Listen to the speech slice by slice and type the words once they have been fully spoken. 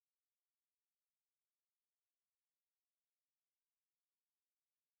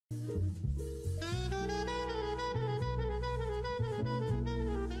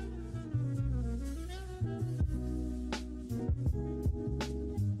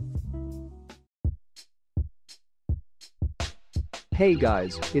Hey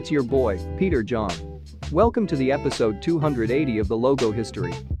guys, it's your boy, Peter John. Welcome to the episode 280 of the Logo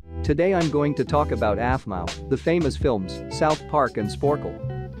History. Today I'm going to talk about Aphmau, The Famous Films, South Park and Sporcle.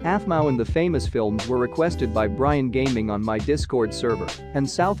 Aphmau and The Famous Films were requested by Brian Gaming on my Discord server, and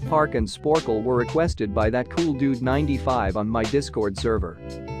South Park and Sporcle were requested by that cool dude 95 on my Discord server.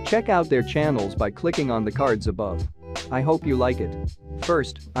 Check out their channels by clicking on the cards above. I hope you like it.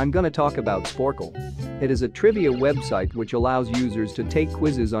 First, I'm gonna talk about Sporcle. It is a trivia website which allows users to take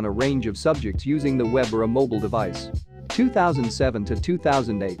quizzes on a range of subjects using the web or a mobile device. 2007 to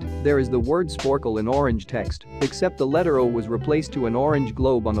 2008, there is the word Sporcle in orange text, except the letter O was replaced to an orange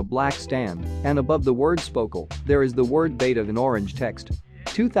globe on a black stand, and above the word Sporcle, there is the word beta in orange text.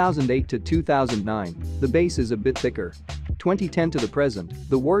 2008 to 2009, the base is a bit thicker. 2010 to the present,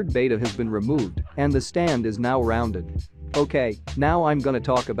 the word beta has been removed, and the stand is now rounded. Okay, now I'm gonna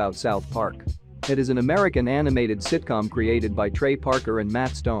talk about South Park. It is an American animated sitcom created by Trey Parker and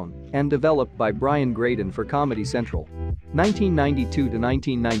Matt Stone and developed by Brian Graydon for Comedy Central. 1992 to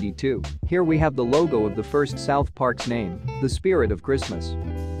 1992, here we have the logo of the first South Park's name, The Spirit of Christmas.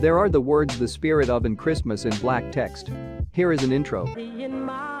 There are the words The Spirit of and Christmas in black text. Here is an intro.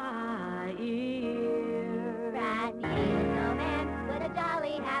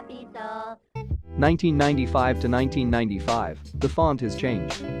 1995 to 1995, the font has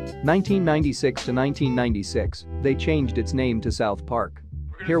changed. 1996 to 1996, they changed its name to South Park.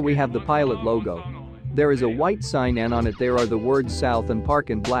 Here we have the pilot logo. There is a white sign and on it there are the words South and Park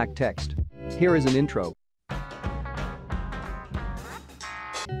in black text. Here is an intro.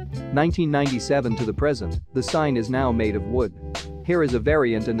 1997 to the present, the sign is now made of wood. Here is a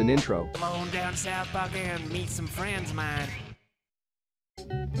variant and an intro. Down South Park and meet some friends of mine.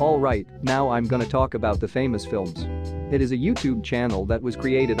 Alright, now I'm gonna talk about The Famous Films. It is a YouTube channel that was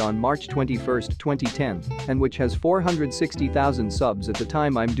created on March 21, 2010, and which has 460,000 subs at the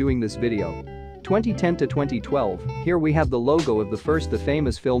time I'm doing this video. 2010 to 2012, here we have the logo of the first The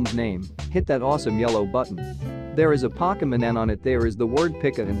Famous Films name. Hit that awesome yellow button. There is a Pokemon and on it there is the word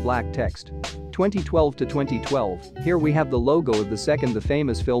Pika in black text. 2012 to 2012, here we have the logo of the second The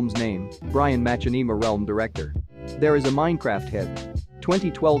Famous Films name, Brian Machinima Realm Director. There is a Minecraft head.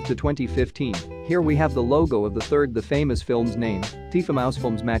 2012 to 2015, here we have the logo of the third The Famous Films name,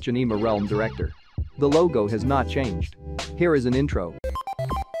 TheFamousFilms Machinima Realm Director. The logo has not changed. Here is an intro.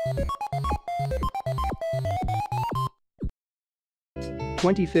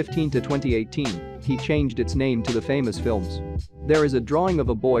 (2015 to 2018), he changed its name to The Famous Films. There is a drawing of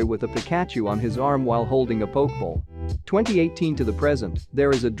a boy with a Pikachu on his arm while holding a Pokeball. 2018 to the present, there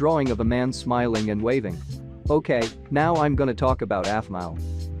is a drawing of a man smiling and waving. Okay, now I'm gonna talk about Aphmau.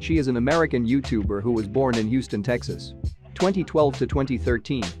 She is an American YouTuber who was born in Houston, Texas. 2012 to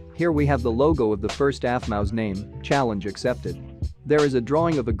 2013, here we have the logo of the first Aphmau's name, Challenge Accepted. There is a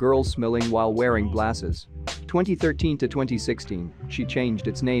drawing of a girl smiling while wearing glasses. 2013 to 2016, she changed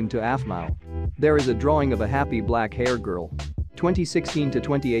its name to Aphmau. There is a drawing of a happy black hair girl. 2016 to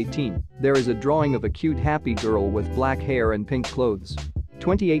 2018, there is a drawing of a cute happy girl with black hair and pink clothes.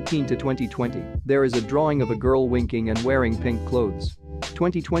 2018 to 2020, there is a drawing of a girl winking and wearing pink clothes.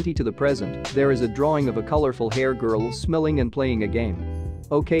 2020 to the present, there is a drawing of a colorful hair girl smiling and playing a game.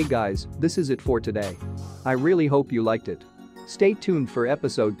 Okay guys, this is it for today. I really hope you liked it. Stay tuned for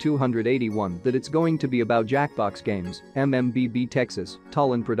episode 281 that it's going to be about Jackbox Games, MMBB Texas,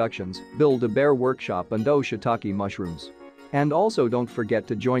 Talon Productions, Build-A-Bear Workshop and Oh Shiitake Mushrooms. And also don't forget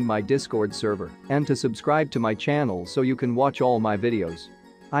to join my Discord server and to subscribe to my channel so you can watch all my videos.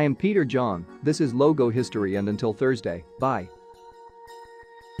 I am Peter John, this is Logo History and until Thursday, bye.